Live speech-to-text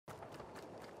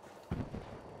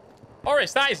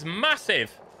Boris, that is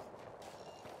massive.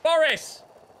 Boris!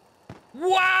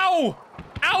 Wow!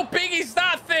 How big is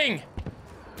that thing?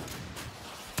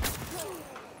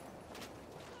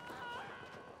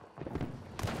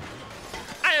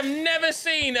 I have never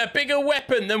seen a bigger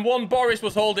weapon than one Boris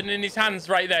was holding in his hands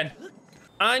right then.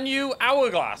 I knew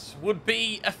Hourglass would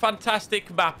be a fantastic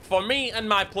map for me and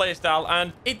my playstyle,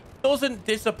 and it doesn't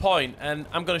disappoint, and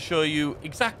I'm going to show you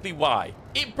exactly why.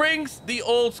 It brings the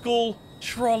old school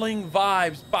trolling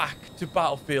vibes back to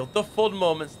Battlefield, the fun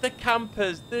moments, the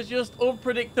campers, the just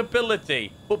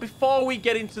unpredictability. But before we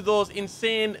get into those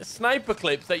insane sniper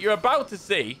clips that you're about to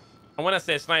see, and when I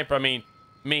say sniper, I mean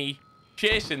me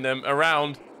chasing them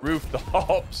around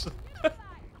rooftops.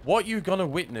 What you're gonna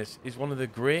witness is one of the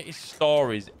greatest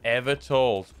stories ever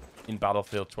told in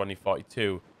Battlefield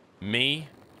 2042. Me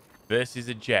versus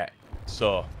a jet.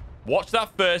 So watch that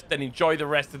first, then enjoy the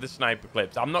rest of the sniper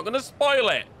clips. I'm not gonna spoil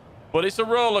it, but it's a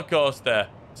roller coaster,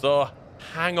 so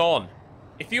hang on.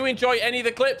 If you enjoy any of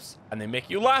the clips and they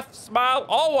make you laugh, smile,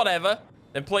 or whatever,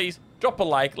 then please drop a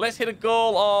like. Let's hit a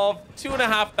goal of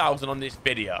 2,500 on this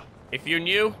video. If you're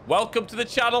new, welcome to the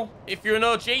channel. If you're an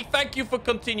OG, thank you for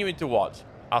continuing to watch.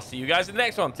 I'll see you guys in the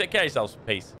next one. Take care of yourselves.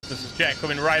 Peace. This is Jet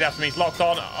coming right after me. He's locked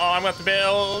on. Oh, I'm going to have to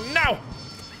build now.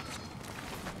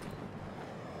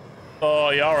 Oh,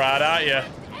 you're all right, aren't you?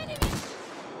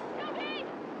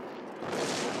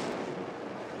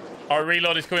 Oh,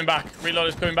 reload is coming back. Reload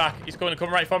is coming back. He's going to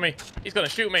come right for me. He's going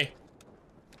to shoot me.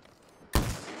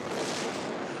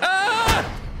 Ah!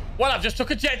 Well, I've just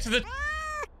took a jet to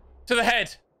the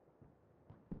head.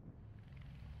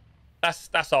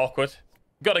 That's awkward.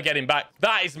 Got to get him back.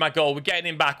 That is my goal. We're getting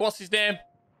him back. What's his name?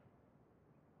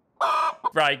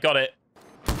 Right, got it.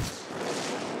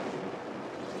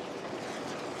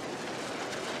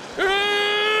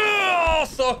 Oh,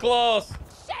 so close.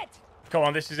 Shit. Come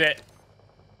on, this is it.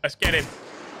 Let's get him.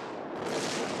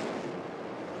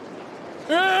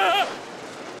 How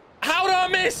did I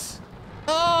miss?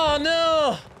 Oh,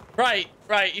 no. Right.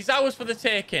 He's ours for the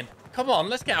taking. Come on,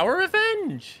 let's get our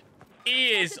revenge. He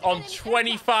is on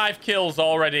 25 kills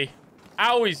already.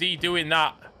 How is he doing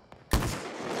that?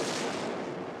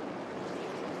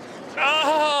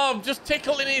 Oh, I'm just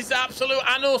tickling his absolute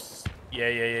anus.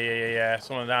 Yeah.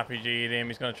 Someone's RPG'd him.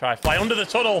 He's going to try fly under the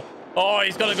tunnel. Oh,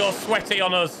 he's going to go sweaty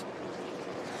on us.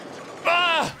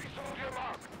 Ah!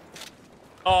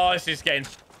 Oh, this is getting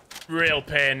real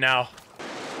pain now.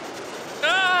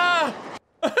 Ah!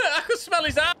 I could smell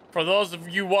his ass. For those of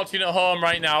you watching at home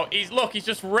right now, he's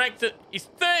just wrecked it. He's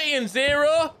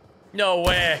 30-0. No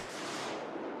way.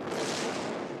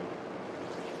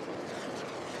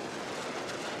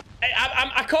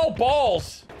 I call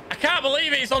balls. I can't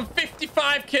believe it. He's on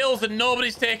 55 kills and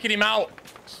nobody's taking him out.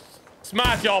 It's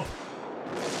my job.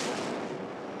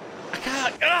 I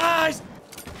can't. Ah!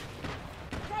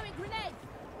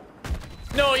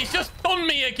 No, he's just done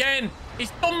me again.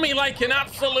 He's done me like an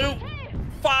absolute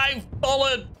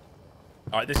 $5.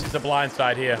 All right, this is the blind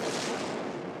side here.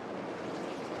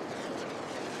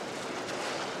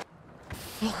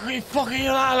 Fucking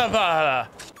Alabama.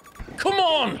 Come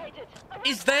on.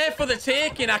 He's there for the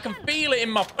taking. I can feel it in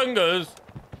my fingers.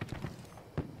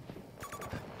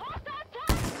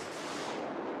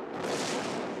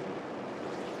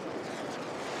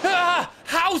 Ah,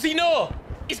 how's he know?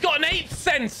 He's got an 8th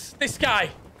sense, this guy.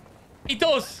 He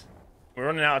does. We're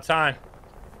running out of time.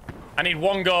 I need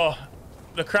one go.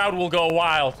 The crowd will go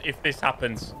wild if this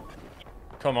happens.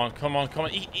 Come on.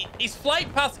 His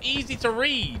flight path's easy to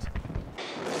read.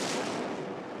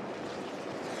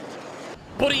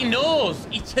 But he knows.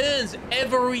 He turns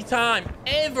every time.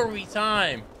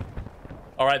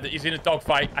 All right, he's in a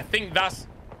dogfight. I think that's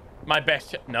my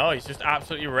best. No, he's just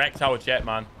absolutely wrecked our jet,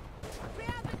 man.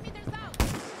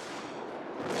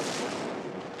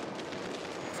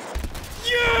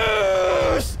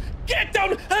 Yes! Get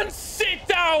down and sit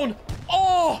down!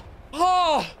 Oh!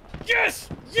 Yes!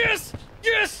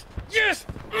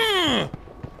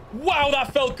 Wow,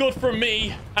 that felt good for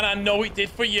me, and I know it did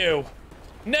for you.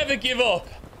 Never give up.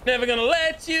 Never gonna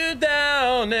let you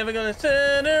down. Never gonna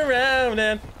turn around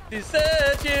and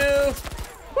desert you.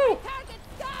 Woo!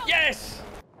 Yes!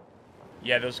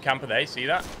 Yeah, there's a camper there. See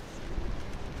that?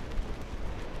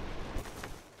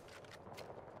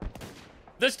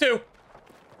 There's two.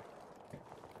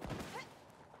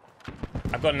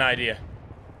 I've got an idea.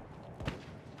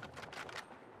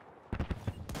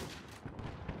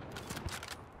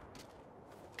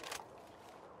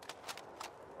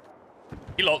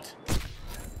 He looked.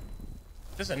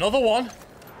 There's another one.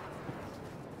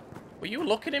 Were you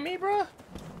looking at me, bro?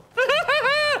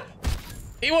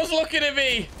 He was looking at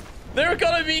me. There are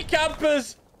gonna be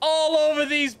campers. all over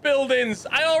these buildings.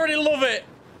 I already love it.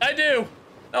 I do.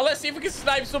 Now let's see if we can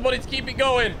snipe somebody to keep it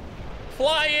going.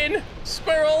 Flying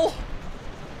squirrel.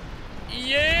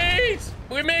 Yeet.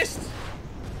 We missed.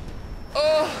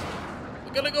 Oh,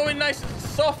 we're gonna go in nice and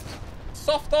soft.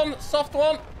 Soft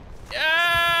one.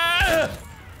 Yeah.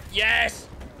 Yes.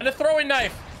 And a throwing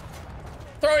knife.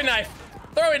 Throwing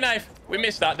knife. We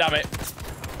missed that, damn it.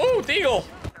 Oh, deagle.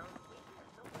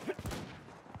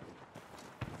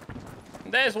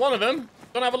 There's one of them.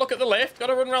 Gonna have a look at the lift.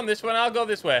 Gotta run around this way and I'll go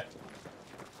this way.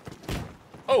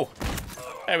 Oh,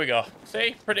 there we go.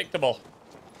 See? Predictable.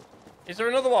 Is there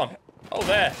another one? Oh,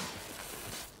 there.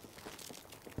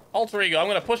 Alter ego, I'm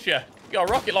gonna push you. You got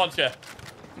a rocket launcher.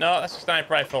 No, that's a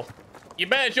sniper rifle. You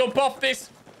better jump off this.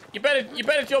 You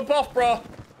better jump off, bro.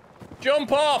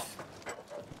 Jump off.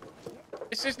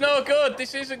 This is no good.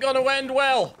 This isn't gonna end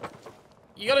well.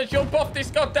 You gotta jump off this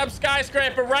goddamn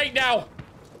skyscraper right now.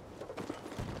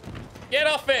 Get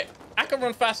off it. I can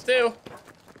run fast too.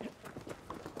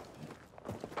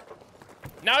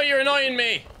 Now you're annoying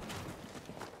me.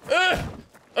 Ugh.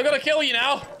 I'm gonna kill you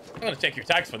now. I'm gonna take your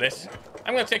tags for this.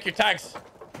 I'm gonna take your tags.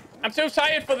 I'm too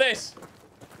tired for this.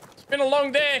 It's been a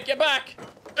long day. Get back.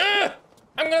 Ugh.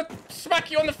 I'm gonna smack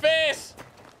you on the face.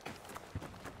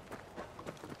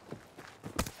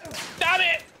 Damn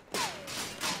it.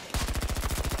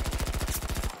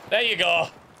 There you go.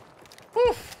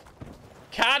 Whew.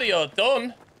 Cardio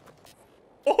done.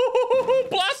 Oh,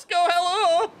 Blasco,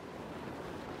 hello.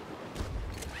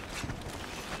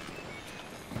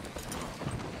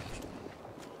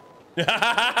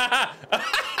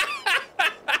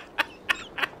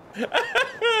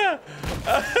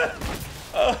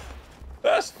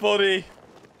 That's funny.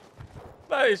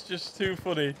 That is just too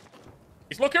funny.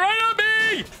 He's looking right at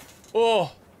me.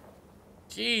 Oh,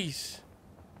 jeez.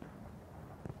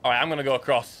 All right, I'm gonna go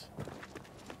across.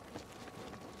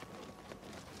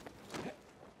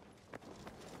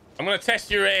 I'm gonna test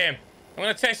your aim. I'm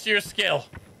gonna test your skill.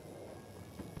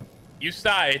 You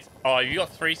started. Oh, you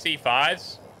got 3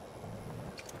 C5s?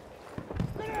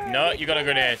 No, you got a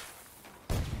grenade.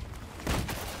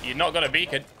 You've not got a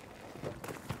beacon.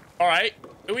 All right.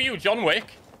 Who are you, John Wick?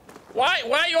 Why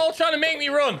are you all trying to make me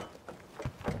run?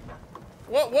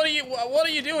 What are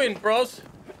you doing, bros?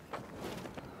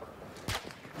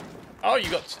 Oh, you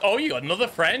got another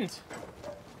friend.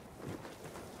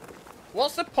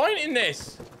 What's the point in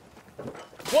this?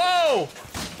 Whoa!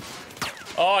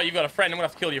 Oh, you've got a friend. I'm gonna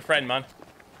have to kill your friend, man.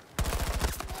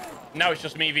 Now it's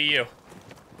just me v you.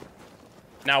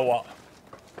 Now what?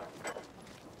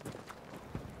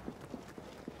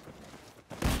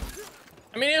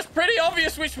 I mean, it's pretty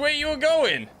obvious which way you were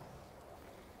going.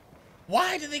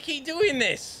 Why do they keep doing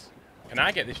this? Can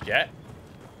I get this jet?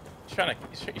 He's trying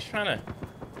to...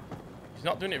 He's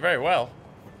not doing it very well.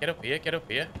 Get up here, get up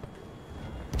here.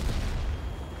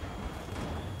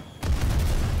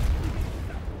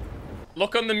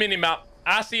 Look on the minimap.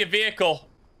 I see a vehicle.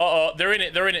 Uh-oh, they're in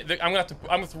it, they're in it. I'm gonna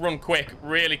have to run quick,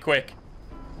 really quick.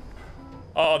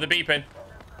 Uh-oh, they're beeping.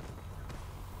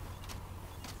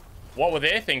 What were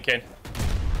they thinking?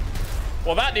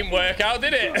 Well, that didn't work out,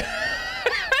 did it?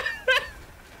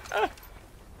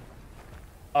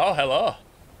 Oh, hello.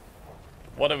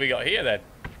 What have we got here, then?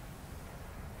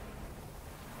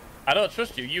 I don't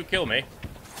trust you. You kill me.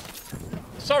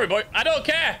 Sorry, boy. I don't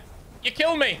care. You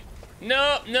kill me.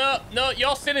 No, no, no.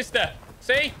 You're sinister.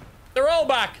 See? They're all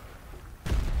back.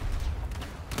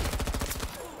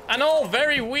 And all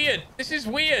very weird. This is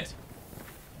weird.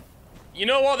 You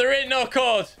know what? There ain't no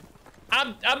code.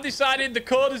 I've decided the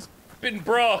code has been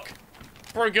broke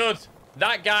for good.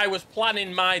 That guy was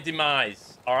planning my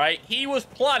demise. All right? He was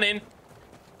planning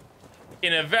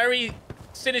in a very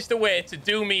sinister way to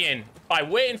do me in by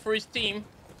waiting for his team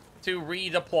to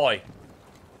redeploy.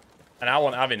 And I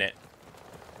wasn't having it.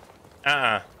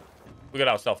 We got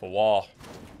ourselves a war.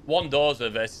 One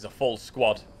dozer versus a full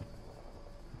squad.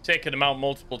 Taken them out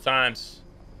multiple times.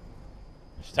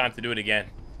 It's time to do it again.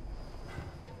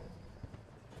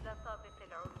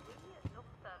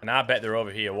 And I bet they're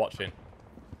over here watching.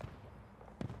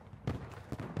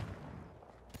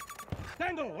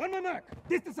 Tango, on my mark.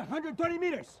 Distance 120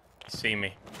 meters. You see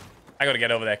me. I gotta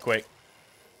get over there quick.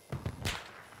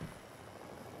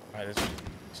 Alright,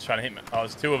 he's trying to hit me. Oh,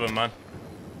 there's 2 of them, man.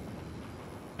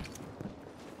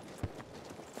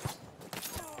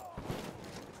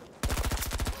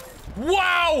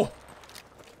 Wow!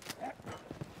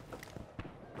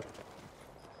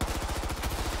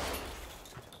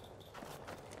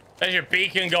 There's your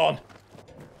beacon gone.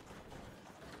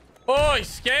 Oh, he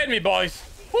scared me, boys.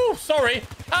 Whew, sorry.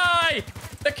 Hi!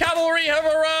 The cavalry have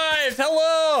arrived!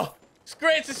 Hello!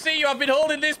 great to see you. I've been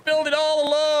holding this building all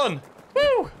alone.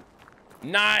 Woo!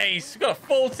 Nice. Got a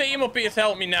full team up here to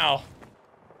help me now.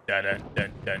 Dun, dun,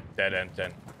 dun, dun, dun, dun,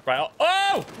 dun. Right.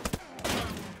 Oh!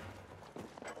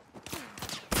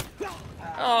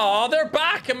 Oh, they're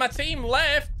back and my team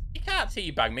left. You can't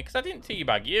teabag me because I didn't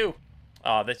teabag you.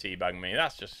 Oh, they teabagged me.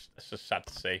 That's just sad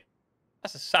to see.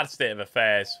 That's a sad state of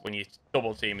affairs when you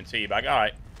double team and teabag. All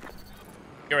right.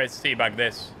 You're ready to teabag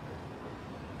this.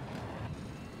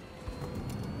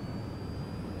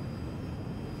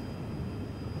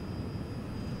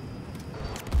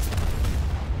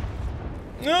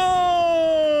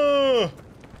 No!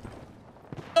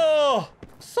 Oh,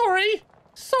 sorry.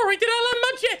 Sorry, did I land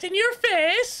my jet in your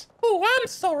face? Oh, I'm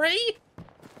sorry.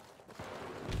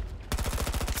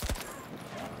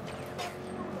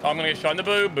 Oh, I'm gonna get shot in the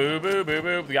boob. Boo, boo, boo,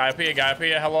 boo. The guy up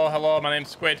here, Hello, hello, my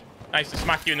name's SQUiD. Nice to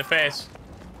smack you in the face.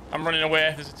 I'm running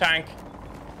away. There's a tank.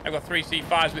 I've got 3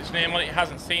 C5s with its name on it. It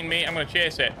hasn't seen me. I'm gonna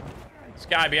chase it. This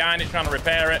guy behind it trying to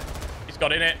repair it. He's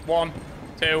got in it. 1,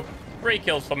 2, 3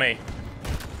 kills for me.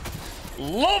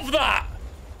 Love that!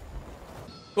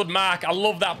 Good mark. I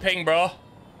love that ping, bro.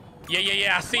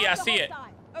 Yeah. I see it.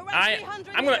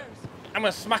 I'm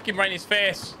gonna smack him right in his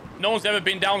face. No one's ever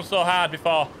been down so hard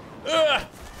before. Ugh.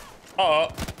 Uh-oh.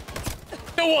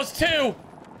 There was 2.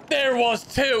 There was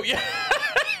 2. Yeah.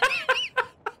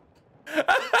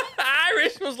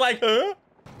 Irish was like, huh?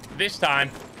 This time,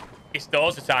 it's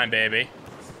dozer time, baby.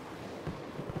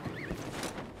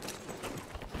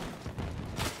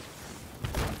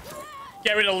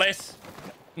 Get rid of this.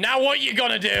 Now what you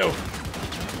gonna do?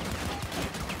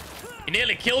 You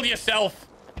nearly killed yourself.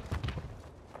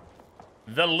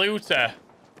 The looter.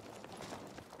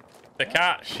 The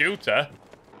cat shooter.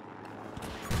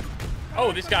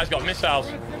 Oh, this guy's got missiles.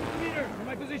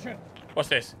 What's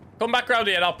this? Come back around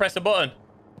here and I'll press a button.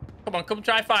 Come on, come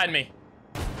try find me.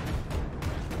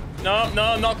 No,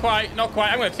 not quite. I'm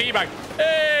gonna teabag.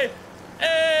 Hey!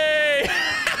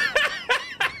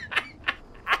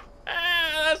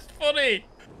 That's funny.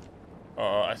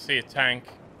 Oh, I see a tank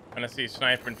and I see a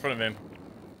sniper in front of him.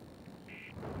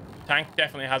 Tank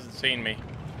definitely hasn't seen me.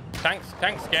 Tank's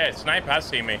scared. Sniper has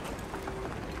seen me.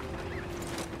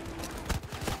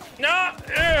 No!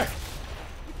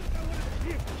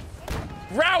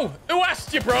 Row! Who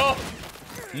asked you, bro?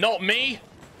 Not me.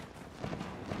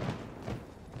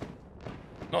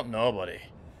 Not nobody.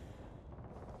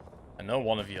 I know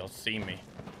one of you will see me.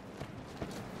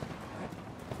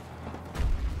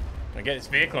 I'm gonna get this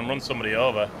vehicle and run somebody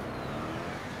over.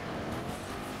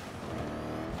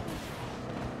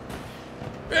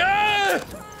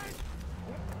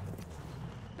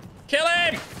 Kill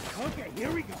him! Okay, here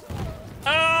we go.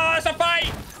 Oh, it's a fight!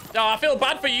 Oh, I feel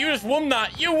bad for you. You just won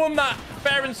that. You won that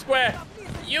fair and square.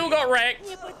 You got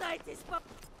wrecked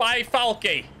by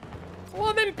Falky.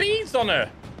 What are them beads on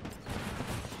her?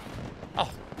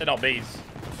 Oh, they're not beads.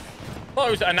 Oh,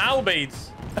 it was anal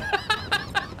beads.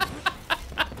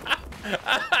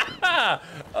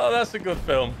 Oh, that's a good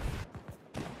film.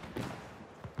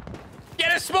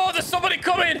 Get a smoke. There's somebody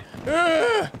coming.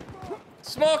 Ugh.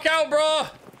 Smoke out, bro.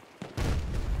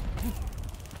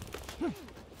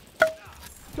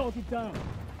 Talk it down.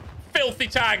 Filthy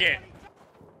target.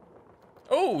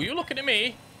 Oh, you looking at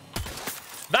me?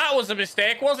 That was a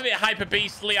mistake, wasn't it, Hyper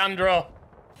Beast Leandro?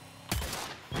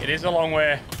 It is a long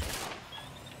way.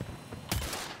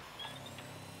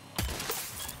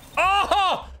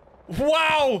 Oh!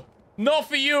 Wow! Not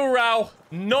for you, Rao.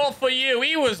 Not for you.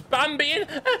 He was Bambiing.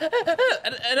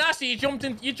 And actually,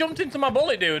 you jumped into my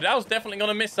bullet, dude. I was definitely going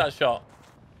to miss that shot.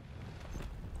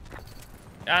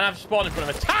 And I've spawned in front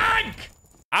of a tank!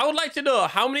 I would like to know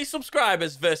how many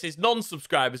subscribers versus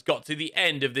non-subscribers got to the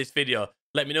end of this video.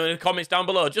 Let me know in the comments down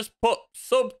below. Just put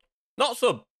sub, not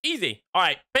sub. Easy. All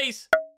right, peace.